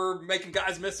over, making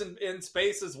guys miss in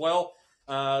space as well.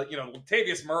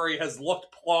 Latavius Murray has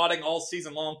looked plodding all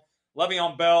season long.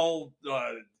 Le'Veon Bell,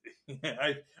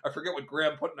 I forget what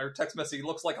Graham put in our text message. He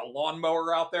looks like a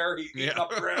lawnmower out there. He's eating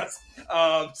up grass.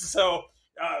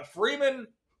 Freeman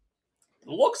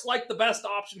looks like the best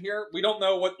option here. We don't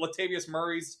know what Latavius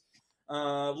Murray's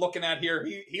looking at here.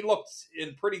 He looked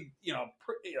in pretty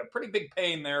big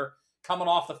pain there coming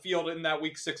off the field in that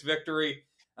Week 6 victory.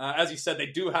 As you said, they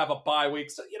do have a bye week,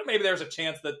 so maybe there's a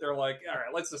chance that they're like, all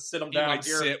right, let's just sit him down might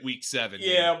here. Sit Week 7.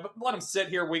 Yeah, but let him sit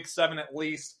here Week 7 at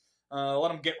least.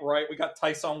 Let him get right. We got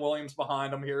Tyson Williams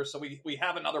behind him here, so we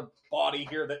have another body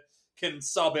here that can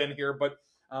sub in here. But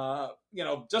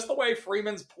just the way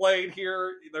Freeman's played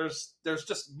here, there's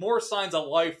just more signs of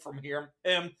life from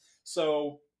him.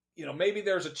 So maybe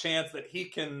there's a chance that he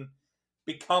can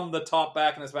become the top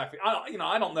back in his backfield.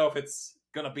 I don't know if it's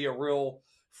going to be a real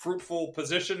fruitful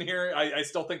position here. I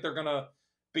still think they're going to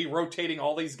be rotating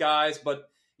all these guys, but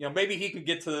maybe he can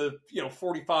get to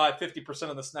 45-50%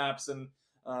 of the snaps and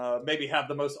maybe have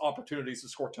the most opportunities to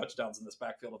score touchdowns in this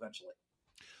backfield eventually.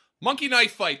 Monkey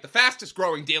Knife Fight, the fastest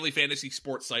growing daily fantasy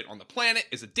sports site on the planet,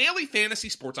 is a daily fantasy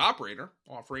sports operator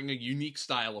offering a unique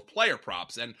style of player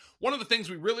props. And one of the things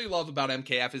we really love about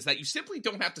MKF is that you simply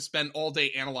don't have to spend all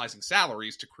day analyzing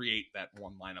salaries to create that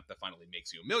one lineup that finally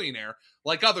makes you a millionaire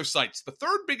like other sites. The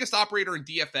third biggest operator in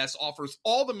DFS offers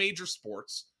all the major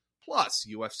sports, plus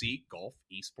UFC, golf,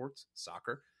 esports,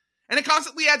 soccer, and it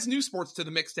constantly adds new sports to the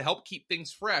mix to help keep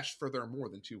things fresh for their more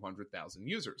than 200,000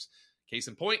 users. Case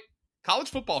in point, college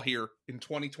football here in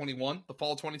 2021, the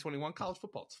fall of 2021, college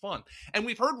football, it's fun. And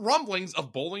we've heard rumblings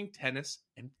of bowling, tennis,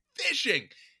 and fishing.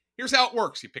 Here's how it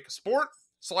works. You pick a sport,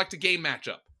 select a game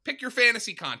matchup, pick your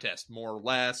fantasy contest, more or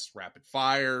less, rapid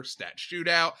fire, stat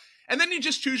shootout, and then you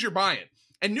just choose your buy-in.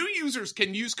 And new users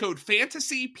can use code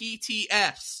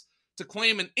FANTASYPTS to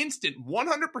claim an instant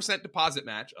 100% deposit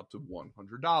match up to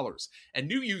 $100. And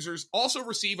new users also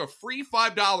receive a free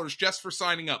 $5 just for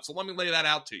signing up. So let me lay that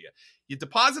out to you. You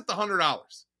deposit the $100.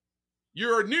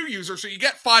 You're a new user, so you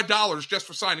get $5 just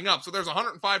for signing up. So there's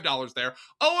 $105 there.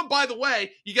 Oh, and by the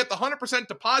way, you get the 100%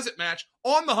 deposit match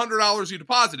on the $100 you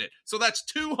deposited. So that's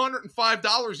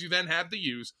 $205 you then have to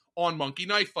use on Monkey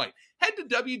Knife Fight. Head to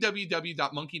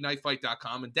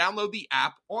www.monkeyknifefight.com and download the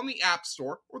app on the App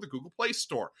Store or the Google Play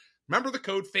Store. Remember the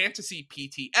code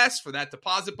FANTASYPTS for that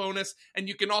deposit bonus, and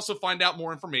you can also find out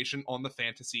more information on the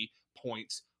Fantasy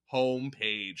Points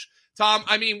homepage. Tom,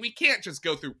 I mean, we can't just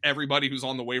go through everybody who's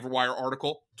on the waiver wire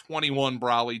article. 21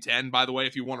 Brawley 10, by the way,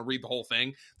 if you want to read the whole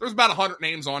thing. There's about 100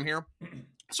 names on here.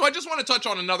 So I just want to touch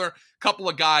on another couple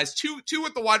of guys, two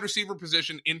at the wide receiver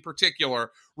position in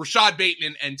particular, Rashad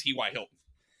Bateman and T.Y. Hilton.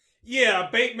 Yeah,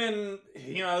 Bateman,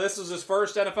 this was his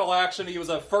first NFL action. He was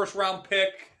a first-round pick,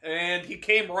 and he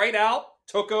came right out,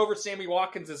 took over Sammy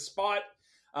Watkins' spot,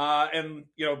 and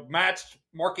matched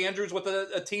Mark Andrews with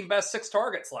a team best 6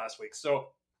 targets last week. So,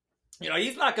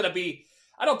 he's not going to be.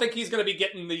 I don't think he's going to be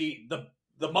getting the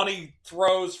money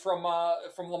throws from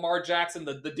Lamar Jackson,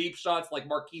 the deep shots like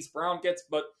Marquise Brown gets,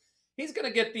 but he's going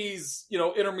to get these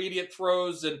intermediate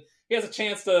throws, and he has a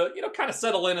chance to kind of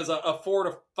settle in as a 4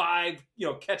 to 5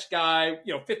 catch guy,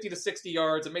 50 to 60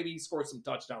 yards, and maybe he scores some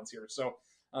touchdowns here. So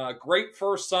great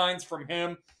first signs from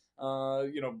him.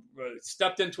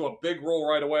 Stepped into a big role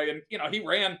right away, and he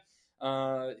ran.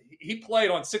 He played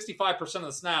on 65% of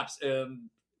the snaps, and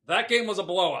that game was a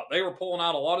blowout. They were pulling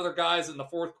out a lot of their guys in the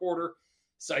fourth quarter.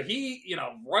 So he,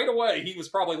 right away, he was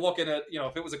probably looking at,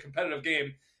 if it was a competitive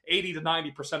game, 80 to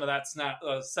 90% of that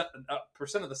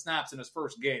percent of the snaps in his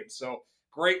first game. So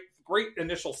great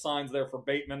initial signs there for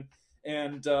Bateman.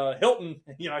 And Hilton,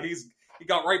 he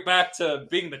got right back to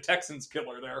being the Texans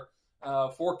killer there.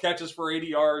 4 catches for 80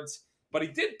 yards. But he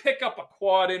did pick up a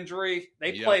quad injury.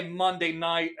 They play Monday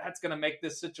night. That's going to make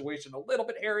this situation a little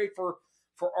bit hairy for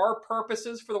our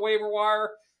purposes for the waiver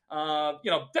wire.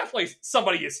 Definitely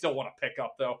somebody you still want to pick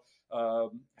up, though.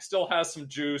 Still has some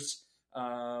juice.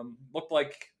 Looked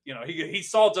like, he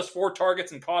saw just 4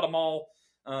 targets and caught them all.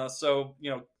 So,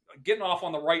 getting off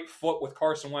on the right foot with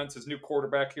Carson Wentz, his new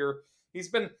quarterback here. He's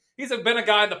been a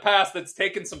guy in the past that's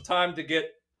taken some time to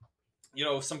get,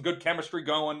 some good chemistry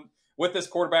going with this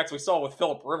quarterback. So we saw with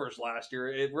Phillip Rivers last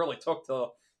year. It really took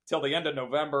till the end of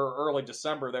November, early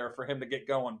December there for him to get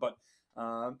going. But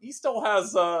he still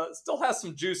has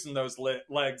some juice in those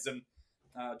legs. And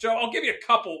Joe, I'll give you a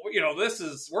couple.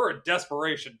 We're in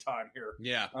desperation time here.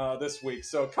 Yeah. This week,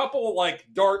 so a couple like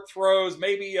dart throws.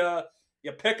 Maybe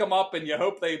you pick them up and you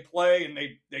hope they play, and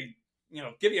they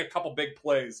give you a couple big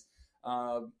plays.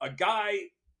 A guy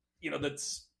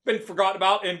that's been forgotten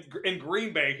about in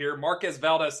Green Bay here, Marquez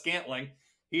Valdes-Scantling.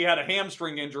 He had a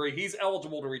hamstring injury. He's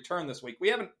eligible to return this week. We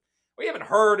haven't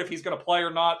heard if he's going to play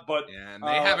or not, but and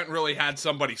they haven't really had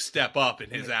somebody step up in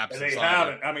his absence. They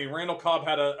haven't. I mean, Randall Cobb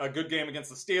had a good game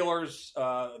against the Steelers.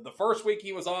 The first week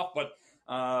he was off, but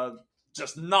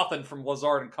just nothing from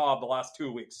Lazard and Cobb the last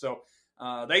 2 weeks. So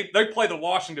they play the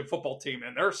Washington football team,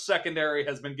 and their secondary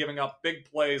has been giving up big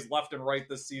plays left and right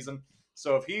this season.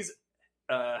 So if he's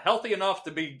healthy enough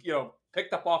to be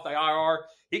picked up off the IR,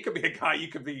 he could be a guy you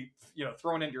could be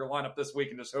throwing into your lineup this week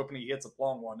and just hoping he hits a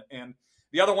long one. And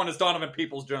the other one is Donovan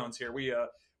Peoples-Jones here. We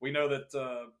know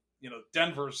that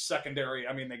Denver's secondary.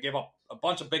 I mean, they gave up a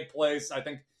bunch of big plays. I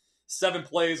think 7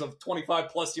 plays of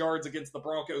 25+ yards against the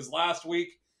Broncos last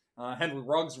week. Henry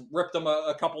Ruggs ripped them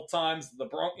a couple times. The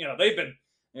they've been.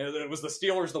 It was the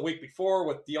Steelers the week before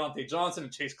with Deontay Johnson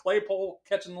and Chase Claypool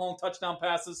catching long touchdown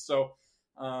passes. So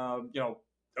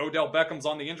Odell Beckham's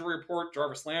on the injury report.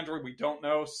 Jarvis Landry, we don't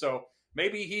know. So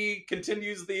maybe he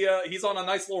continues he's on a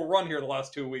nice little run here the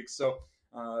last 2 weeks. So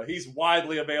he's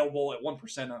widely available at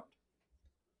 1% owned.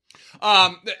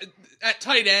 At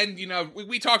tight end,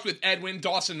 we talked with Edwin.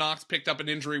 Dawson Knox picked up an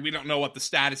injury. We don't know what the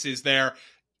status is there.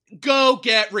 Go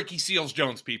get Ricky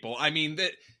Seals-Jones, people. I mean,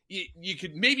 that you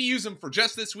could maybe use him for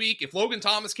just this week. If Logan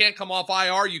Thomas can't come off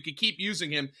IR, you could keep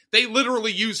using him. They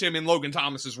literally use him in Logan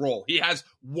Thomas's role. He has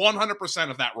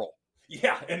 100% of that role.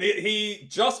 Yeah, and he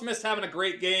just missed having a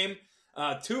great game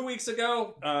 2 weeks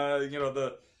ago.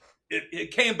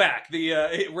 It came back.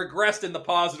 It regressed in the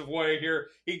positive way here.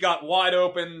 He got wide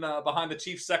open behind the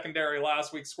Chiefs secondary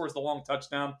last week, scores the long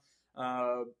touchdown.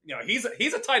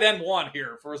 He's a tight end 1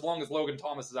 here for as long as Logan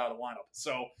Thomas is out of the lineup.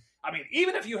 So, I mean,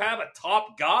 even if you have a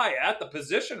top guy at the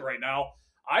position right now,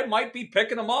 I might be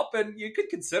picking him up, and you could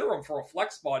consider him for a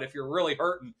flex spot if you're really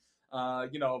hurting.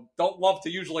 Don't love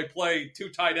to usually play 2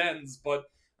 tight ends, but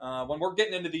when we're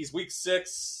getting into these week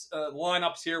 6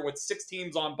 lineups here with 6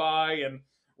 teams on bye and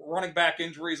running back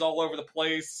injuries all over the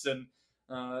place, and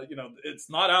it's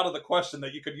not out of the question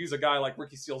that you could use a guy like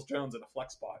Ricky Seals-Jones in a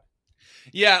flex spot.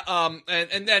 Yeah,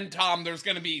 and then, Tom, there's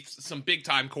going to be some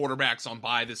big-time quarterbacks on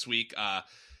bye this week.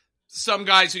 Some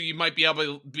guys who you might be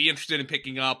able to be interested in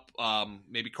picking up,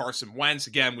 maybe Carson Wentz.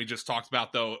 Again, we just talked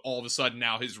about, though, all of a sudden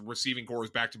now his receiving core is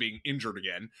back to being injured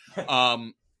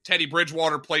again. Teddy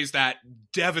Bridgewater plays that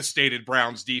devastated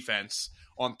Browns defense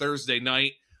on Thursday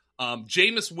night.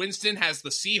 Jameis Winston has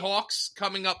the Seahawks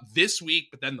coming up this week,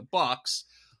 but then the Bucks.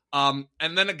 And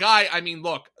then a guy, I mean,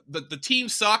 look, the team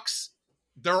sucks.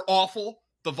 They're awful.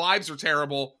 The vibes are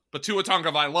terrible. But Tua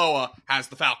Tagovailoa has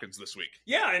the Falcons this week.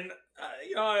 Yeah, and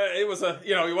it was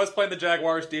he was playing the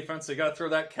Jaguars defense, so you got to throw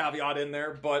that caveat in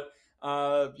there. But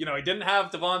he didn't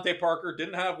have Devontae Parker,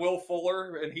 didn't have Will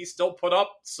Fuller, and he still put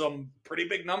up some pretty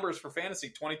big numbers for fantasy,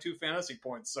 22 fantasy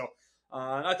points. So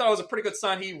I thought it was a pretty good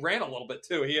sign. He ran a little bit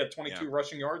too. He had 22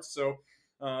 rushing yards, so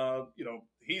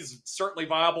he's certainly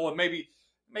viable, and maybe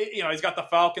he's got the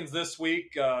Falcons this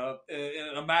week in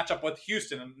a matchup with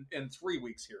Houston in 3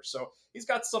 weeks here. So he's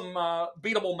got some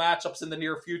beatable matchups in the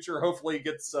near future. Hopefully he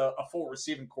gets a full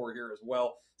receiving core here as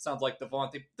well. Sounds like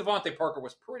Devontae Parker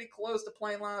was pretty close to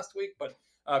playing last week, but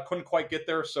couldn't quite get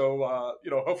there. So,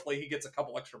 hopefully he gets a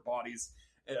couple extra bodies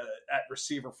at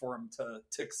receiver for him to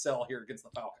excel here against the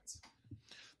Falcons.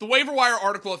 The waiver wire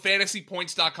article at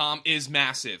fantasypoints.com is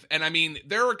massive. And I mean,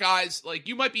 there are guys like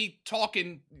you might be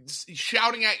shouting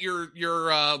at your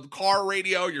car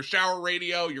radio, your shower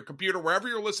radio, your computer, wherever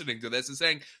you're listening to this and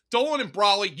saying, Dolan and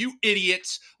Brawley, you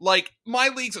idiots. Like, my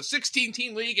league's a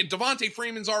 16-team league and Devontae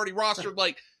Freeman's already rostered.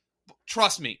 Like,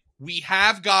 trust me, we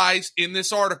have guys in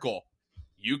this article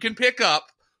you can pick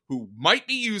up who might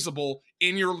be usable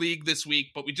in your league this week,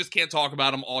 but we just can't talk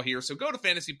about them all here. So go to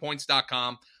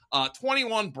fantasypoints.com.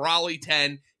 21 Brawley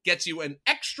 10 gets you an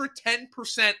extra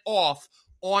 10% off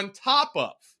on top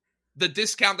of the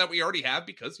discount that we already have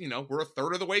because, we're a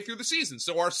third of the way through the season.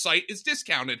 So our site is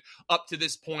discounted up to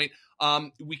this point.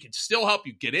 We can still help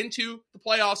you get into the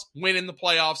playoffs, win in the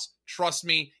playoffs. Trust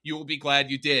me, you will be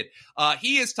glad you did.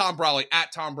 He is Tom Brawley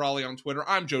at Tom Brawley on Twitter.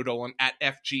 I'm Joe Dolan at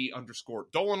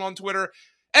FG_Dolan on Twitter.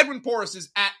 Edwin Porras is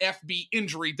at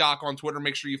FBInjuryDoc on Twitter.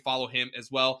 Make sure you follow him as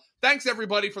well. Thanks,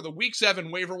 everybody, for the Week 7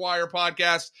 Waiver Wire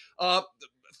podcast.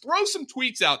 Throw some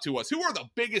tweets out to us. Who are the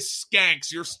biggest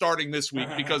skanks you're starting this week?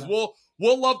 Because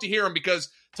we'll love to hear them. Because,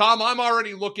 Tom, I'm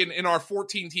already looking in our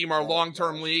 14-team, our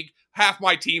long-term league. Half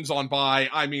my team's on bye.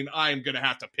 I mean, I am going to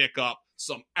have to pick up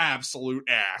some absolute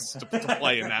ass to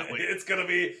play in that league. It's gonna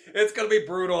be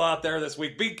brutal out there this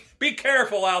week. Be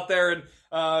careful out there, and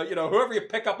whoever you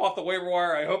pick up off the waiver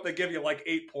wire, I hope they give you like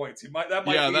 8 points. That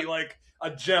might be like a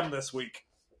gem this week.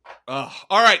 All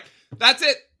right, that's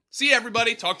it. See you,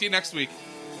 everybody. Talk to you next week.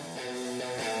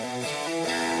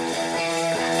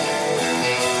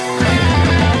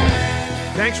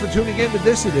 Thanks for tuning in to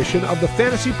this edition of the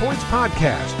Fantasy Points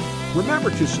Podcast. Remember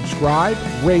to subscribe,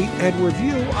 rate, and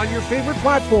review on your favorite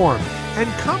platform. And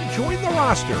come join the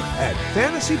roster at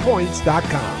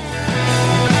fantasypoints.com.